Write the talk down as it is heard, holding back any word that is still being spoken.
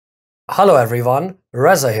Hello everyone,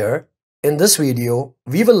 Reza here. In this video,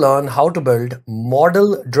 we will learn how to build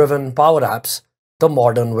model-driven Power Apps the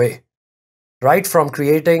modern way. Right from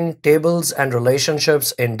creating tables and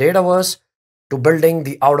relationships in Dataverse to building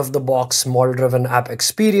the out-of-the-box model-driven app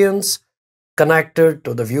experience connected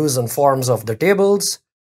to the views and forms of the tables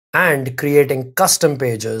and creating custom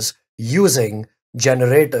pages using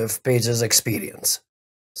generative pages experience.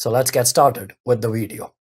 So let's get started with the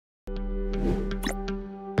video.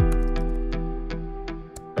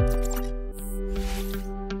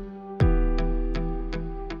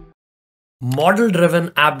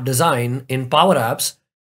 Model-driven app design in Power Apps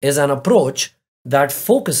is an approach that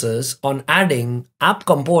focuses on adding app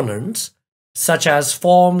components such as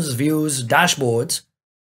forms, views, dashboards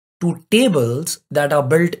to tables that are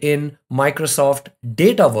built in Microsoft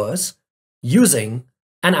Dataverse using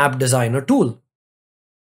an app designer tool.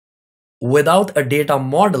 Without a data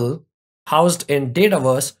model housed in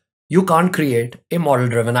Dataverse, you can't create a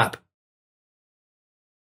model-driven app.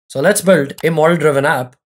 So let's build a model-driven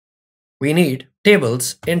app. We need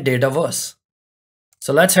tables in Dataverse.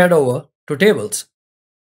 So let's head over to tables.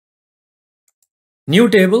 New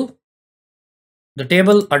table, the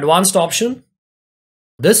table advanced option.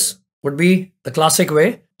 This would be the classic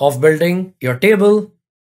way of building your table.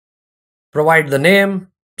 Provide the name,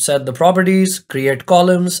 set the properties, create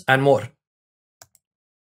columns, and more.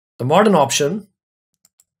 The modern option,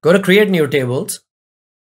 go to create new tables,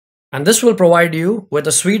 and this will provide you with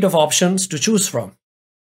a suite of options to choose from.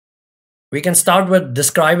 We can start with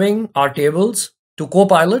describing our tables to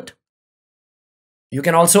Copilot. You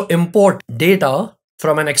can also import data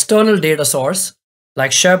from an external data source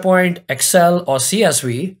like SharePoint, Excel, or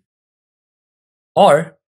CSV,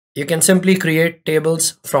 or you can simply create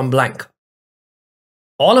tables from blank.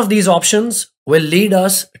 All of these options will lead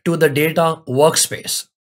us to the data workspace.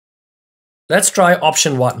 Let's try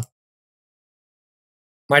option 1.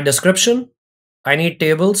 My description. I need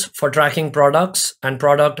tables for tracking products and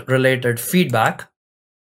product-related feedback.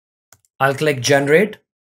 I'll click Generate,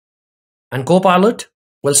 and Copilot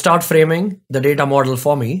will start framing the data model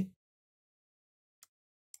for me.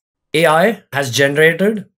 AI has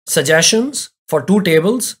generated suggestions for 2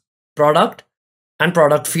 tables, product and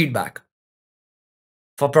product feedback.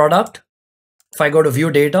 For product, if I go to View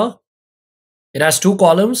Data, it has 2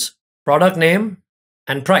 columns, product name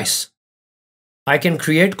and price. I can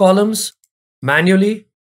create columns manually,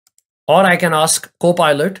 or I can ask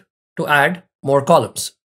Copilot to add more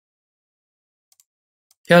columns.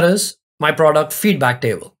 Here is my product feedback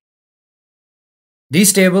table.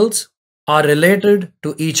 These tables are related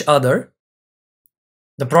to each other.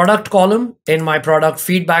 The product column in my product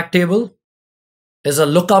feedback table is a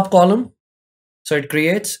lookup column, so it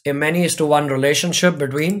creates a many-to-one relationship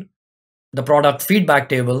between the product feedback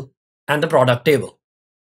table and the product table.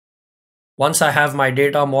 Once I have my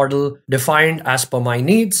data model defined as per my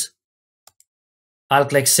needs, I'll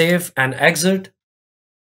click Save and Exit.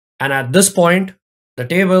 And at this point, the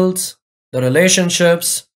tables, the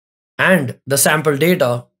relationships, and the sample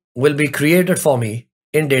data will be created for me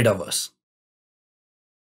in Dataverse.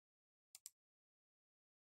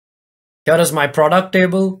 Here is my product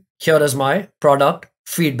table. Here is my product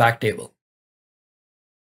feedback table.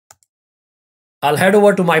 I'll head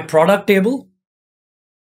over to my product table.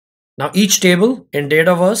 Now each table in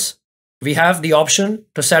Dataverse, we have the option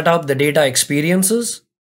to set up the data experiences,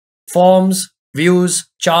 forms, views,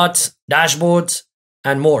 charts, dashboards,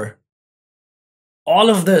 and more. All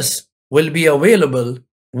of this will be available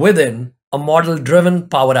within a model-driven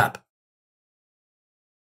Power App.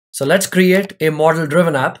 So let's create a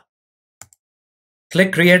model-driven app.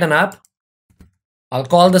 Click Create an App. I'll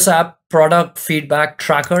call this app Product Feedback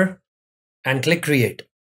Tracker and click Create.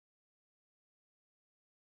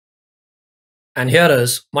 And here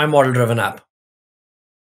is my model-driven app.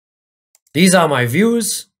 These are my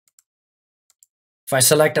views. If I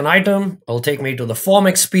select an item, it'll take me to the form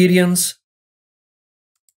experience.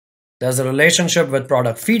 There's a relationship with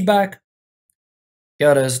product feedback.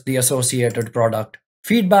 Here is the associated product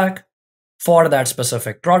feedback for that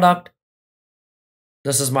specific product.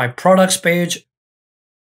 This is my products page.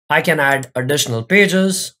 I can add additional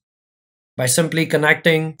pages by simply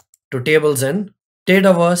connecting to tables in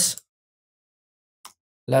Dataverse.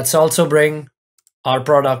 Let's also bring our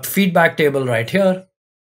product feedback table right here.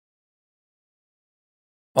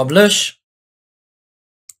 Publish.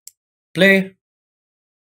 Play.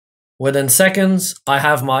 Within seconds, I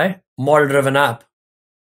have my model-driven app.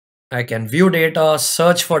 I can view data,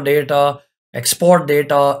 search for data, export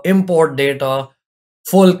data, import data,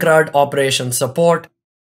 full CRUD operation support.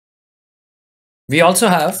 We also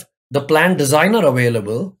have the Plan Designer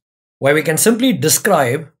available where we can simply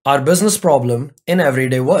describe our business problem in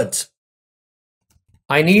everyday words.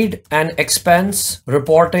 I need an expense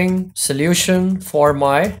reporting solution for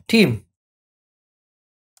my team.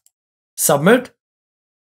 Submit.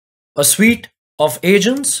 A suite of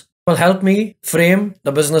agents will help me frame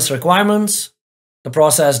the business requirements, the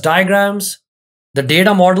process diagrams, the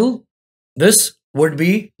data model. This would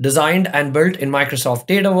be designed and built in Microsoft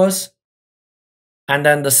Dataverse. And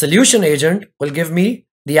then the solution agent will give me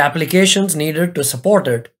the applications needed to support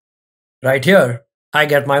it. Right here, I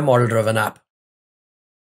get my model-driven app.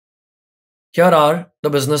 Here are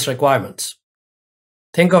the business requirements.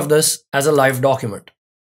 Think of this as a live document.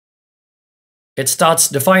 It starts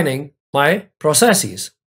defining my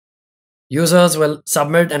processes. Users will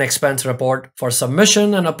submit an expense report for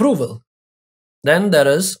submission and approval. Then there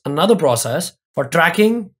is another process for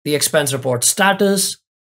tracking the expense report status,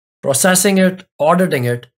 processing it, auditing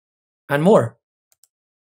it, and more.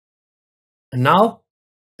 And now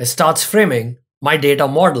it starts framing my data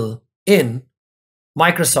model in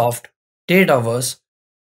Microsoft Dataverse.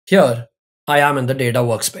 Here I am in the data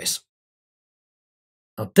workspace.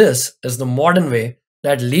 Now this is the modern way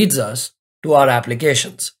that leads us to our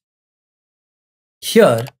applications.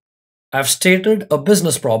 Here I've stated a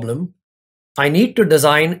business problem. I need to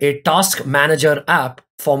design a task manager app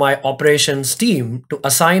for my operations team to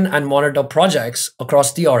assign and monitor projects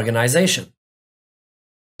across the organization.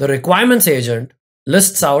 The requirements agent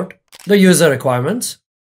lists out the user requirements.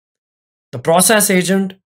 The process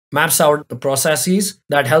agent maps out the processes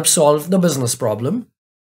that help solve the business problem.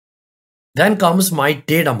 Then comes my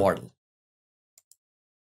data model.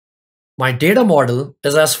 My data model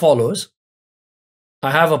is as follows. I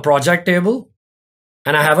have a project table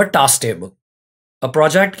and I have a task table. A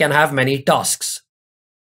project can have many tasks.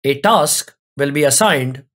 A task will be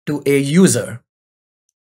assigned to a user.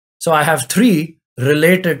 So I have 3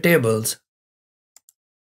 related tables.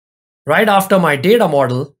 Right after my data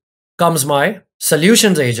model comes my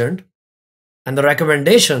solutions agent, and the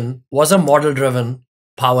recommendation was a model-driven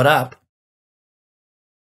Power App.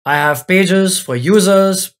 I have pages for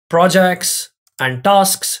users, projects, and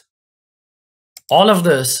tasks. All of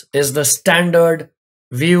this is the standard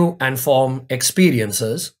view and form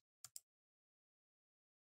experiences.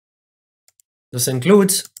 This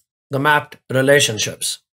includes the mapped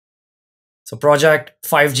relationships. So project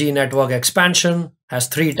 5G network expansion has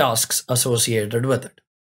 3 tasks associated with it.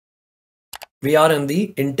 We are in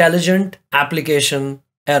the intelligent application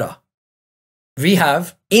era. We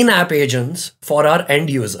have in-app agents for our end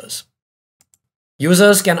users.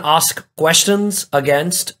 Users can ask questions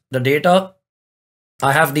against the data.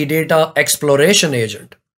 I have the data exploration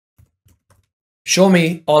agent. Show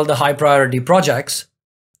me all the high priority projects.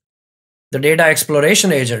 The data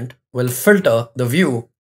exploration agent will filter the view.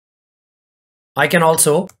 I can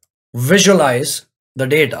also visualize the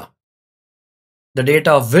data. The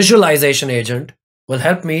data visualization agent will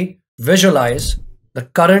help me visualize the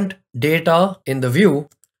current data in the view,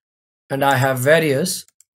 and I have various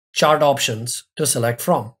chart options to select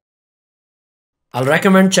from. I'll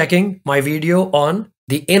recommend checking my video on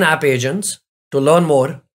the in-app agents to learn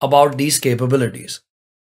more about these capabilities.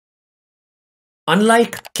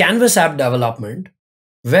 Unlike Canvas app development,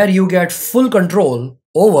 where you get full control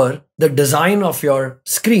over the design of your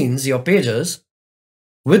screens, your pages,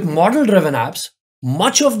 with model-driven apps,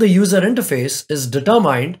 much of the user interface is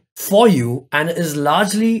determined for you and is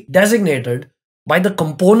largely designated by the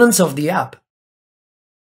components of the app.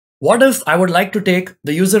 What if I would like to take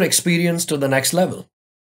the user experience to the next level?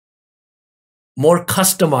 More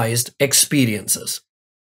customized experiences.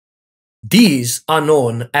 These are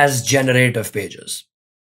known as generative pages.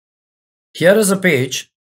 Here is a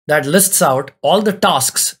page that lists out all the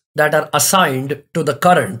tasks that are assigned to the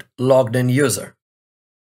current logged in user.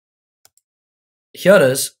 Here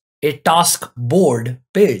is a task board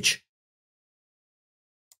page.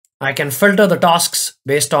 I can filter the tasks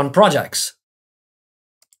based on projects.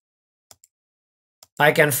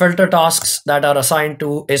 I can filter tasks that are assigned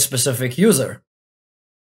to a specific user.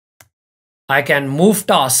 I can move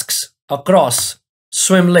tasks across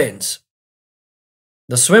swim lanes.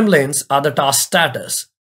 The swim lanes are the task status.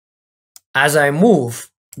 As I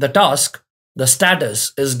move the task, the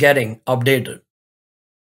status is getting updated.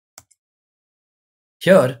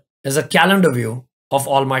 Here is a calendar view of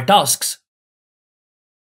all my tasks.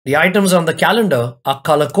 The items on the calendar are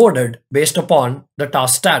color-coded based upon the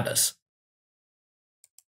task status.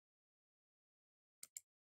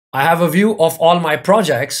 I have a view of all my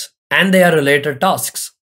projects and their related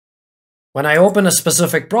tasks. When I open a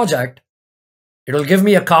specific project, it will give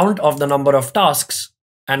me a count of the number of tasks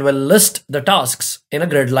and will list the tasks in a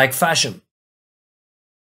grid-like fashion.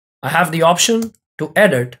 I have the option to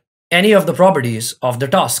edit any of the properties of the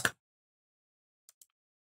task.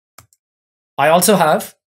 I also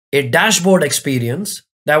have a dashboard experience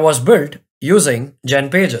that was built using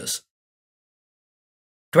GenPages.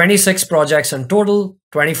 26 projects in total,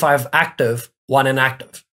 25 active, 1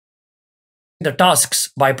 inactive. The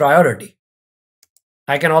tasks by priority.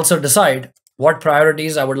 I can also decide what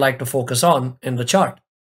priorities I would like to focus on in the chart.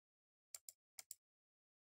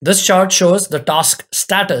 This chart shows the task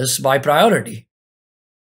status by priority.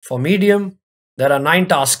 For medium, there are 9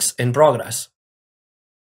 tasks in progress.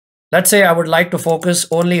 Let's say I would like to focus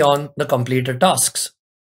only on the completed tasks.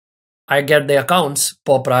 I get the accounts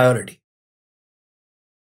per priority.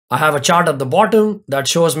 I have a chart at the bottom that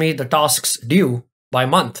shows me the tasks due by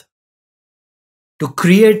month. To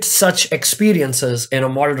create such experiences in a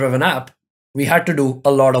model-driven app, we had to do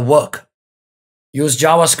a lot of work. Use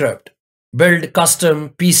JavaScript, build custom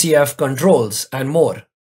PCF controls, and more.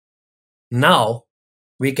 Now,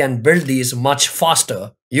 we can build these much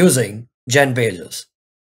faster using GenPages.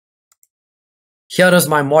 Here is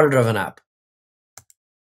my model-driven app.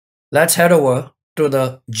 Let's head over to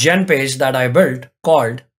the Gen page that I built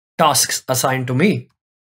called Tasks Assigned to Me.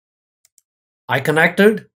 I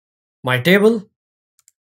connected my table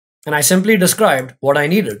and I simply described what I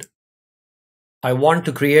needed. I want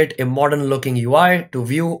to create a modern-looking UI to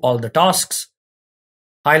view all the tasks,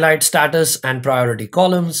 highlight status and priority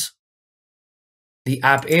columns. The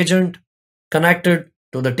app agent connected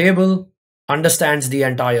to the table understands the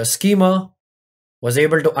entire schema, was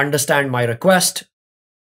able to understand my request,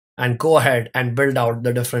 and go ahead and build out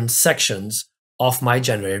the different sections of my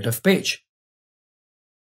generative page.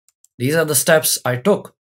 These are the steps I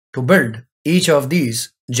took to build each of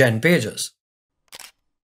these Gen pages.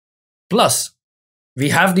 Plus, we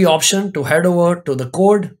have the option to head over to the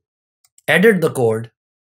code, edit the code,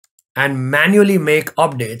 and manually make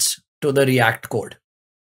updates to the React code.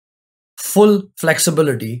 Full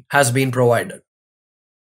flexibility has been provided.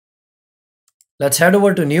 Let's head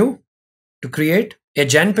over to New to create a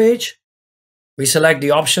Gen page. We select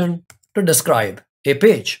the option to describe a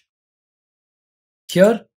page.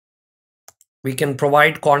 Here, we can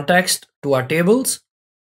provide context to our tables.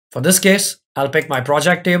 For this case, I'll pick my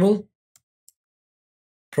project table.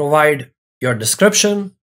 Provide your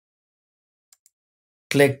description.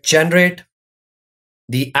 Click Generate.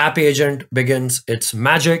 The app agent begins its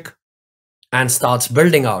magic and starts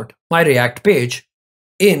building out my React page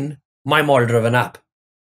in my model-driven app.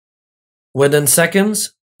 Within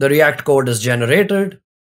seconds, the React code is generated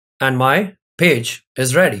and my page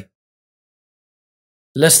is ready.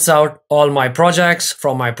 Lists out all my projects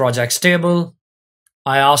from my projects table.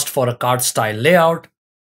 I asked for a cart style layout.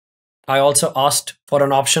 I also asked for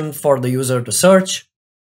an option for the user to search.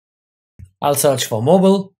 I'll search for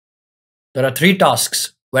mobile. There are 3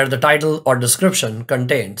 tasks where the title or description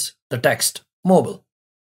contains the text mobile.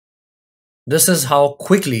 This is how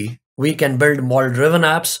quickly we can build model-driven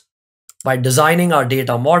apps by designing our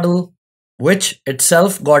data model, which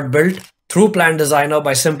itself got built through Plan Designer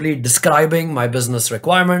by simply describing my business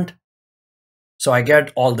requirement. So I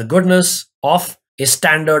get all the goodness of a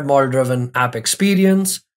standard model-driven app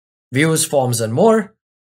experience, views, forms, and more.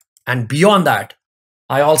 And beyond that,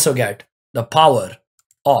 I also get the power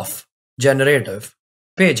of generative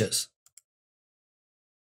pages.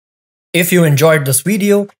 If you enjoyed this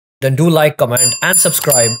video, then do like, comment, and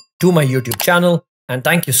subscribe to my YouTube channel. And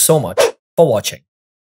thank you so much for watching.